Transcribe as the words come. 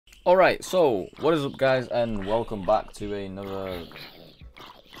Alright, so, what is up guys, and welcome back to another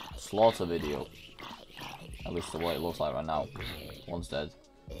slaughter video. At least the way it looks like right now. One's dead.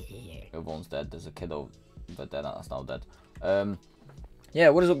 The other one's dead. There's a kid over there that's now dead. Yeah,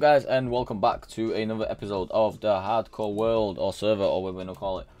 what is up guys, and welcome back to another episode of the Hardcore World, or server, or whatever we want to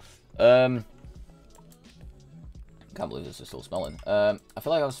call it. Can't believe this is still smelling. I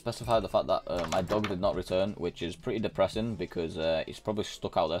feel like I've specified the fact that my dog did not return, which is pretty depressing because he's probably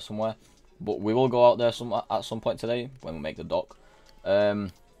stuck out there somewhere. But we will go out there at some point today when we make the dock.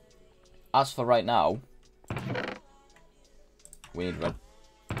 As for right now, we need red.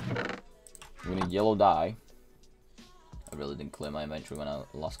 We need yellow dye. I really didn't clear my inventory when I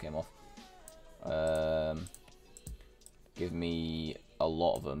last came off. Give me a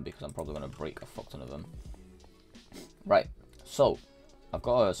lot of them because I'm probably going to break a fuck ton of them. Right, so I've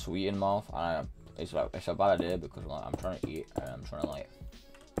got a sweet in mouth, and it's a bad idea because like, I'm trying to eat and I'm trying to like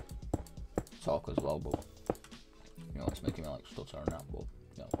talk as well, but you know it's making me like stutter and that, but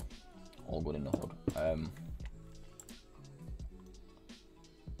you know, all good in the hood.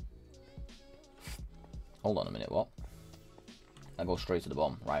 Hold on a minute, what? I go straight to the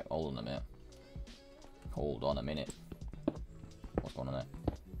bomb. Right, hold on a minute. Hold on a minute. What's going on there?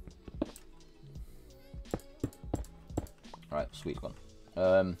 Right, sweet's gone.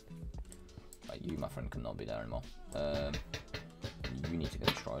 Right, you, my friend, cannot be there anymore. You need to get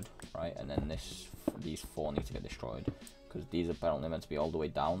destroyed, right? And then these four need to get destroyed because these are apparently meant to be all the way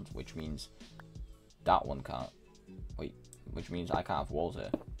down, which means that one can't. Wait, which means I can't have walls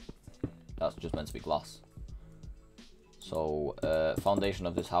here. That's just meant to be glass. So, foundation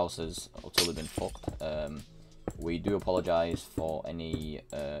of this house has totally been fucked. We do apologise for any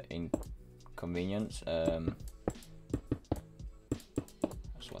inconvenience. I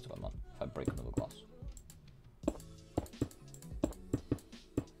swear to God, man, if I break another glass.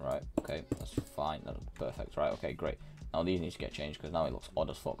 Right, okay, that's fine, that's perfect. Right, okay, great. Now these need to get changed because now it looks odd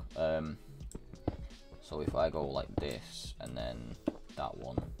as fuck. So if I go like this, and then that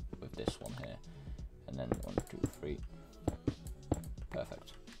one with this one here, and then 1, 2, 3.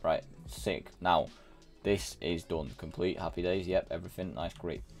 Perfect. Right, sick. Now, this is done. Complete. Happy days. Yep, everything. Nice,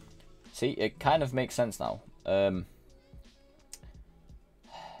 great. See, it kind of makes sense now.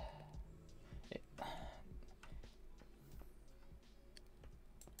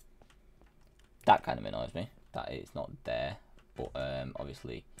 That kind of annoys me. That it's not there. But,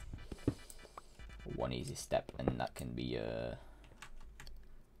 obviously, one easy step, and that can be,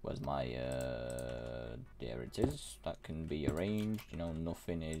 where's my, there it is. That can be arranged. You know,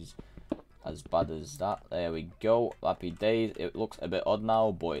 nothing is as bad as that. There we go. Happy days. It looks a bit odd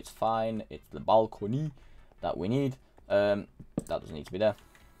now, but it's fine. It's the balcony that we need. That doesn't need to be there.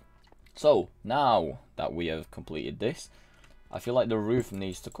 So, now that we have completed this, I feel like the roof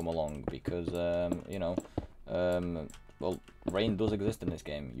needs to come along because, you know, well, rain does exist in this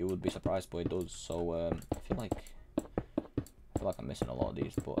game. You would be surprised, but it does. So, I feel like I'm missing a lot of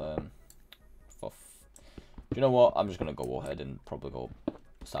these, but, do you know what? I'm just going to go ahead and probably go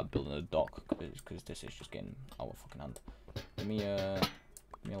start building a dock because this is just getting out of fucking hand. Give me a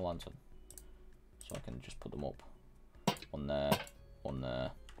lantern so I can just put them up on there, on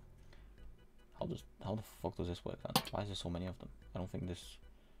there. How the fuck does this work then? Why is there so many of them? I don't think this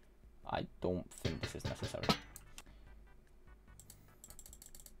is necessary.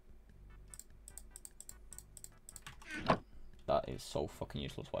 That is so fucking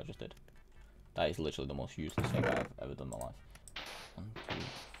useless what I just did. That is literally the most useless thing I've ever done in my life. 1, 2,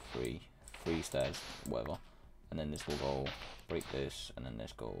 3, 3 stairs, whatever. And then this will go, break this, and then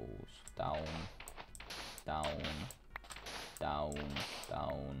this goes down, down, down,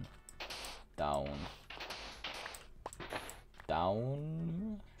 down, down,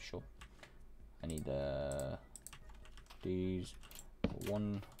 down. Sure. I need these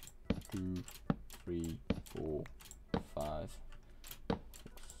 1, 2, 3, 4, 5, 6,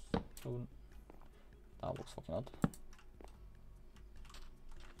 7. That looks fucking odd.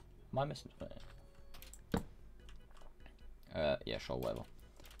 Am I missing something? Yeah, sure, whatever.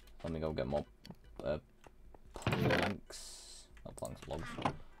 Let me go get more planks. Not planks, logs.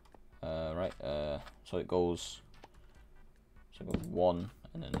 Right, so it goes 1,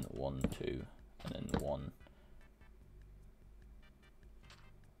 and then 1, 2, and then 1,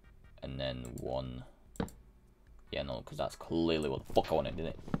 and then 1. Yeah, no, because that's clearly what the fuck I wanted,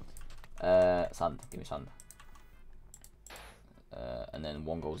 didn't it? Sand, give me sand. And then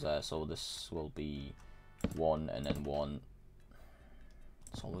 1 goes there, so this will be 1, and then 1.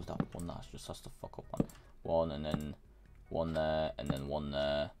 It's always that one that just has to fuck up, man. 1, and then 1 there, and then 1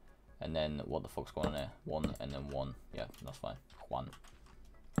 there, and then what the fuck's going on there? 1 and then 1. Yeah, that's fine. 1.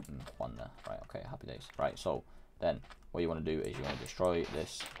 one there. Right, okay, happy days. Right, so then what you want to do is you want to destroy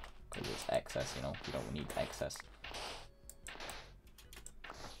this because it's excess, you know, you don't need excess.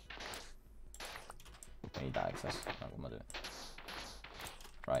 I need that excess. Right, what am I doing?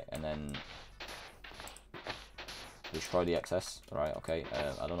 Right, and then destroy the excess. Right, okay.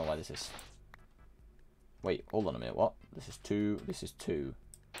 I don't know why this is. Wait, hold on a minute. What? This is 2. This is 2.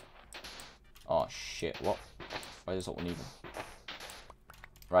 Oh shit! What? Why is this uneven?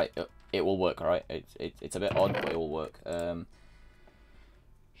 Right, it will work. All right. It's a bit odd, but it will work.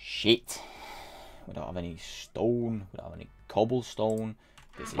 Shit. We don't have any stone. We don't have any cobblestone.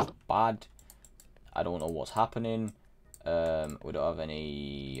 This is bad. I don't know what's happening. We don't have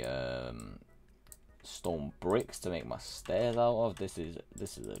any stone bricks to make my stairs out of. This is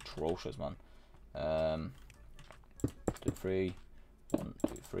atrocious, man. 2, 3. 1,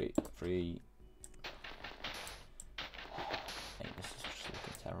 2, 3, 3. Hey, this is just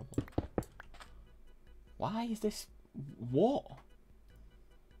looking terrible. Why is this? What?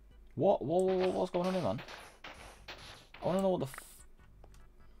 What's going on here, man? I want to know what the.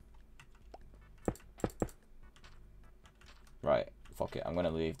 Right, fuck it. I'm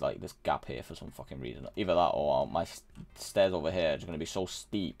gonna leave like this gap here for some fucking reason. Either that or my stairs over here are just gonna be so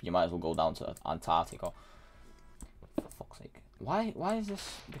steep. You might as well go down to Antarctica. For fuck's sake. Why is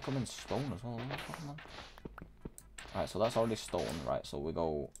this becoming stone as well? Man? Right, so that's already stone. Right, so we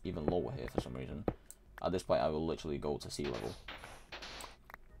go even lower here for some reason. At this point, I will literally go to sea level.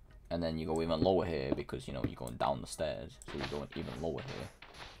 And then you go even lower here because, you know, you're going down the stairs. So you're going even lower here.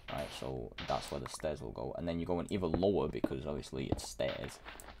 Right, so that's where the stairs will go. And then you're going even lower because obviously it's stairs.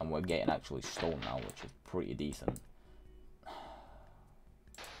 And we're getting actually stone now, which is pretty decent.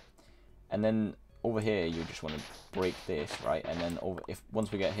 And then over here, you just want to break this, right? And then once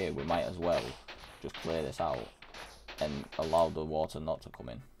we get here, we might as well just clear this out and allow the water not to come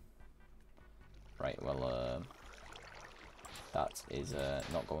in. Right, well, that is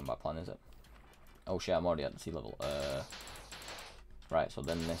not going by plan, is it? Oh shit, I'm already at the sea level. Right, so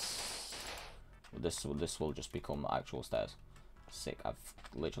then this will just become actual stairs. Sick, I've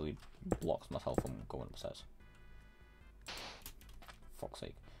literally blocked myself from going upstairs. Fuck's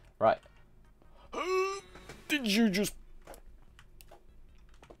sake. Right. Did you just...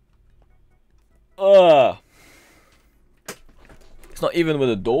 It's not even with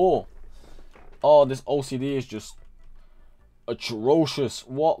a door. Oh, this OCD is just atrocious.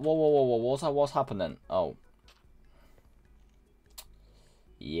 What's happening? Oh.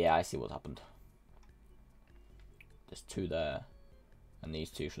 Yeah, I see what's happened. There's 2 there. And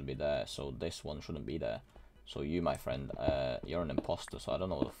these 2 should be there. So this one shouldn't be there. So you, my friend, you're an imposter. So I don't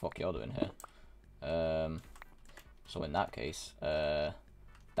know what the fuck you're doing here. So in that case,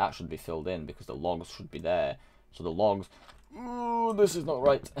 that should be filled in because the logs should be there. So the logs... Ooh, this is not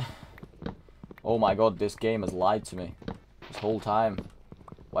right. Oh my god, this game has lied to me. This whole time.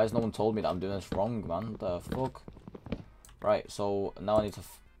 Why has no one told me that I'm doing this wrong, man? What the fuck? Right, so now I need to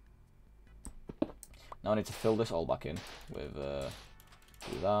fill this all back in with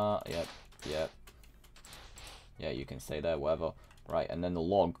do that. Yep. Yeah, you can stay there, whatever. Right, and then the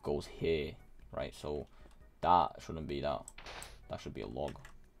log goes here. Right, so that shouldn't be that. That should be a log.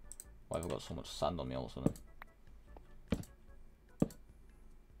 Why have I got so much sand on me all of a sudden?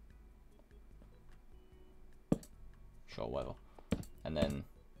 Sure, whatever. And then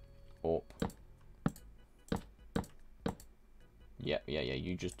up. Yeah,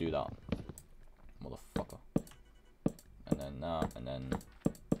 you just do that. Motherfucker. And then that, and then...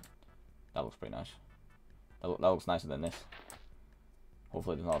 That looks pretty nice. That looks nicer than this.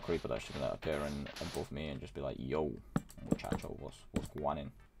 Hopefully there's not a creeper that's just gonna appear above me and just be like, yo, muchacho, what's going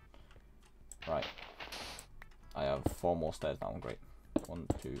on? Right. I have 4 more stairs now, great. 1,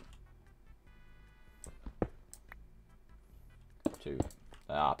 2. 2.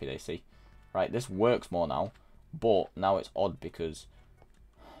 Happy day, see. Right, this works more now. But now it's odd because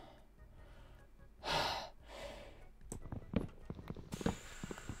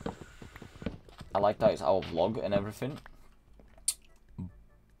I like that it's out of log and everything,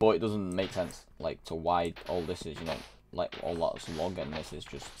 but it doesn't make sense like to why all this is, you know, like all that's log and this is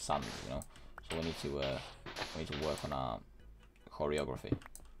just sand, you know. So we need to work on our choreography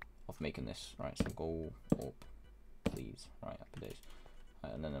of making this. Right, so go up, please. Right, happy days.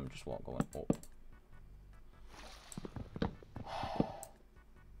 Right, and then I'm just going up.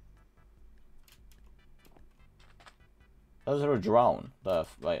 Does there a drown?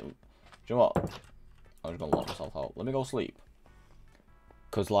 Right, do you know what? I'm just gonna lock myself out. Let me go sleep.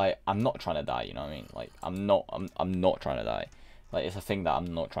 Cause like I'm not trying to die, you know what I mean? Like I'm not trying to die. Like it's a thing that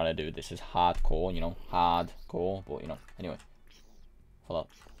I'm not trying to do. This is hardcore, you know, hardcore. But you know, anyway, for that.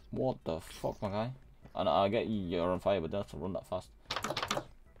 What the fuck, my guy? And I get you're on fire, but don't have to run that fast.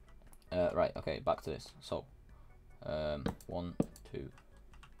 Right, okay, back to this. So, 1, 2.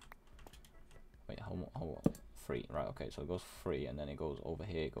 Wait, how 3? Right, okay, so it goes 3, and then it goes over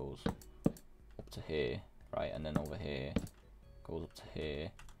here, goes up to here, right, and then over here, goes up to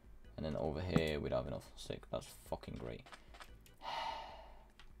here, and then over here we'd have enough. Sick, that's fucking great.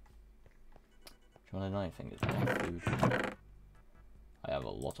 Do you want to know anything? Is there food? I have a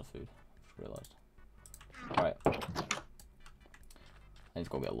lot of food, just realised. Right. I need to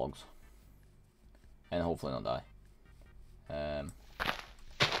go get logs. And hopefully not die.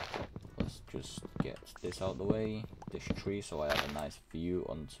 Let's just get this out of the way. This tree, so I have a nice view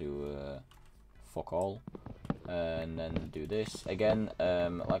onto fuck all. And then do this. Again,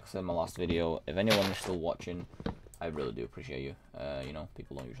 like I said in my last video, if anyone is still watching, I really do appreciate you. You know,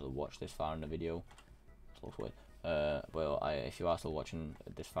 people don't usually watch this far in the video. It looks weird. Well, if you are still watching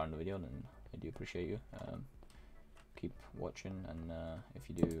this far in the video, then I do appreciate you. Keep watching, and if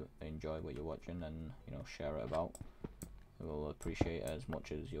you do enjoy what you're watching, then you know, share it about. I will appreciate it as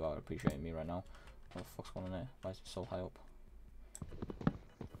much as you are appreciating me right now. What the fuck's going on there? Why is it so high up?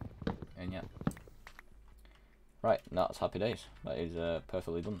 And yeah, right, that's happy days. That is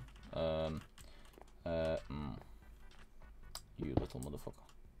perfectly done. You little motherfucker.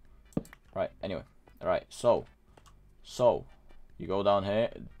 Right, anyway, right, so you go down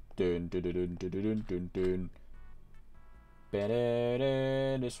here. Dun dun dun dun dun dun dun dun.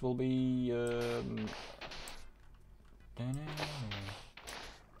 This will be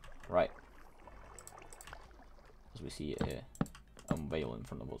right, as we see it here, unveil in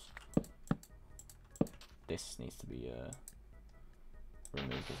front of us. This needs to be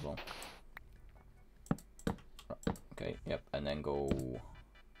removed as well. Right. Okay, yep, and then go.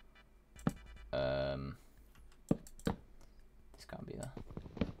 This can't be there.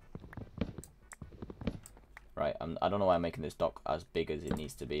 Right, I don't know why I'm making this dock as big as it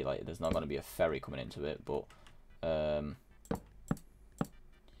needs to be. Like, there's not going to be a ferry coming into it, but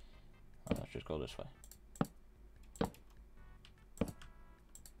let's just go this way.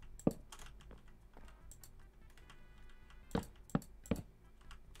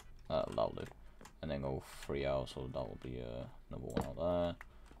 That'll do. And then go 3 out, so that will be another one out there.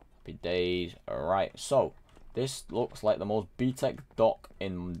 Happy days. Alright, so this looks like the most BTEC dock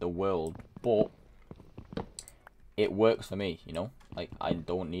in the world, but it works for me, you know? Like, I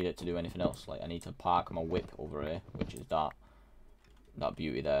don't need it to do anything else. Like, I need to park my whip over here, which is that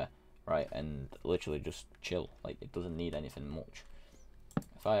beauty there, right? And literally just chill. Like, it doesn't need anything much.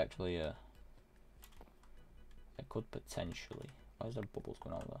 If I actually, I could potentially, why is there bubbles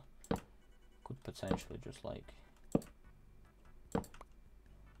going out there? Could potentially just like, there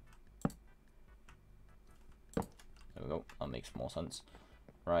we go, that makes more sense.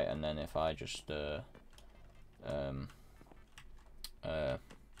 Right, and then if I just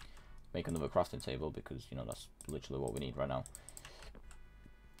make another crafting table, because you know that's literally what we need right now,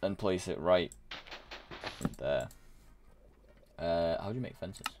 and place it right there. How do you make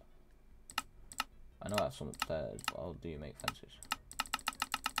fences? I know I have some upstairs, but how do you make fences?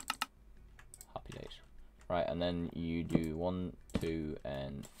 Happy days. Right, and then you do 1, 2,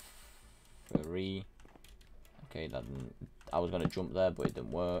 and 3. Okay, that didn't, I was gonna jump there, but it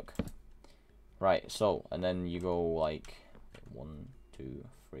didn't work. Right, so, and then you go like 1, 2,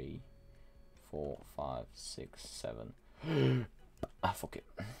 3, 4, 5, 6, 7. Ah, fuck it.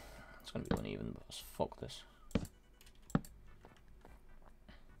 It's gonna be uneven, but fuck this.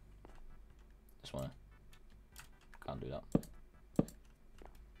 This one. Can't do that.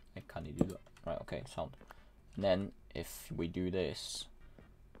 Hey, can you do that? Right, okay, sound. And then if we do this,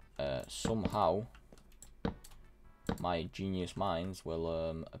 somehow my genius minds will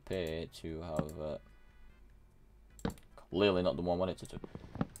appear to have clearly not the one I wanted it to.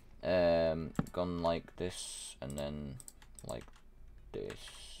 Gone like this, and then like this.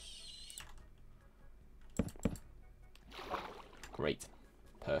 Great.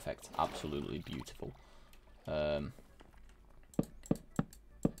 Perfect. Absolutely beautiful. Why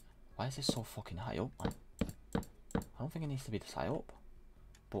is this so fucking high up, man? I don't think it needs to be this high up.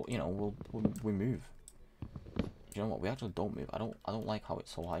 But you know, we move. You know what? We actually don't move. I don't like how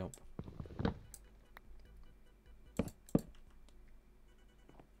it's so high up.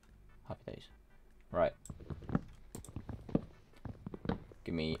 Happy days. Right.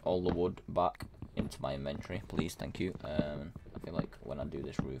 Give me all the wood back into my inventory, please. Thank you. I feel like when I do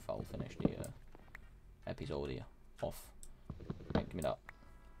this roof, I'll finish the episode here off. Right, give me that.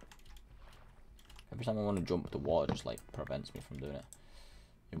 Every time I want to jump, the water just like prevents me from doing it.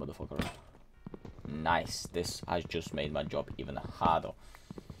 You motherfucker. Nice. This has just made my job even harder.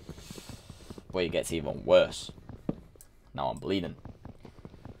 Wait, it gets even worse. Now I'm bleeding.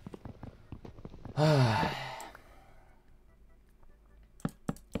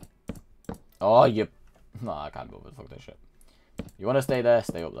 Oh, you. No, I can't go over. Fuck that shit. You want to stay there?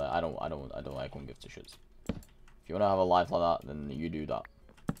 Stay up there. I don't like one give to shits. If you want to have a life like that, then you do that.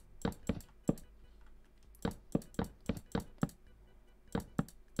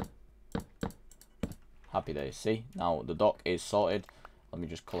 Happy days. See, now the dock is sorted. Let me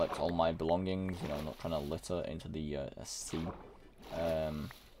just collect all my belongings. You know, I'm not trying to litter into the sea.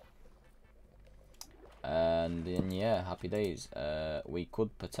 And then yeah, happy days. We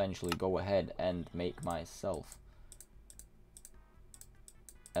could potentially go ahead and make myself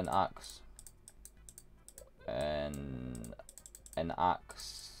an axe and an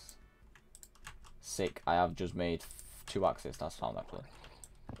axe. Sick. I have just made 2 axes. That's found actually.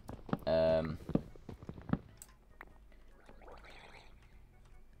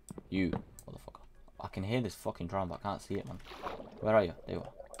 You motherfucker. I can hear this fucking drum, but I can't see it, man. Where are you? There you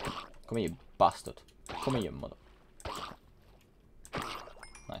are. Come here, you bastard. Come here, you mother.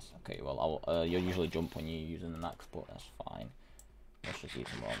 Nice. Okay, well, I'll, you usually jump when you're using an axe, but that's fine. Let's just use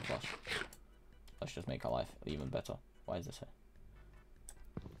some more plus. Let's just make our life even better. Why is this here?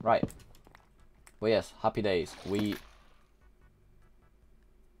 Right. Well, yes, happy days. We...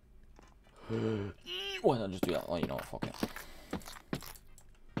 Why not just do that? Oh, you know what, fuck it.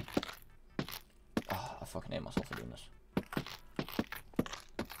 Oh, I fucking hate myself for doing this.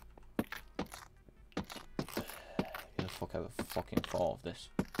 Who the fuck ever fucking thought of this?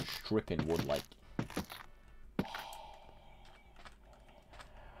 Stripping wood like...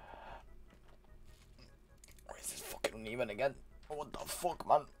 Why is this fucking uneven again? What the fuck,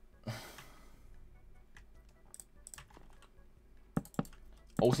 man?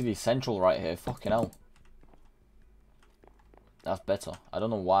 OCD Central right here, fucking hell. That's better. I don't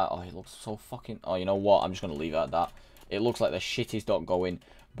know why. Oh, it looks so fucking... Oh, you know what? I'm just going to leave it at that. It looks like the shittiest dot going,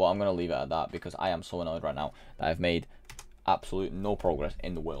 but I'm going to leave it at that because I am so annoyed right now that I've made absolute no progress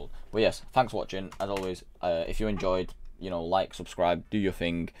in the world. But yes, thanks for watching. As always, if you enjoyed, you know, like, subscribe, do your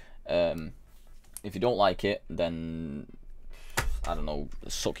thing. If you don't like it, then, I don't know,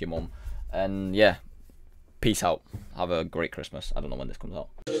 suck your mum. And yeah, peace out. Have a great Christmas. I don't know when this comes out.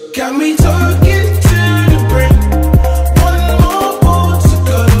 Got me talking to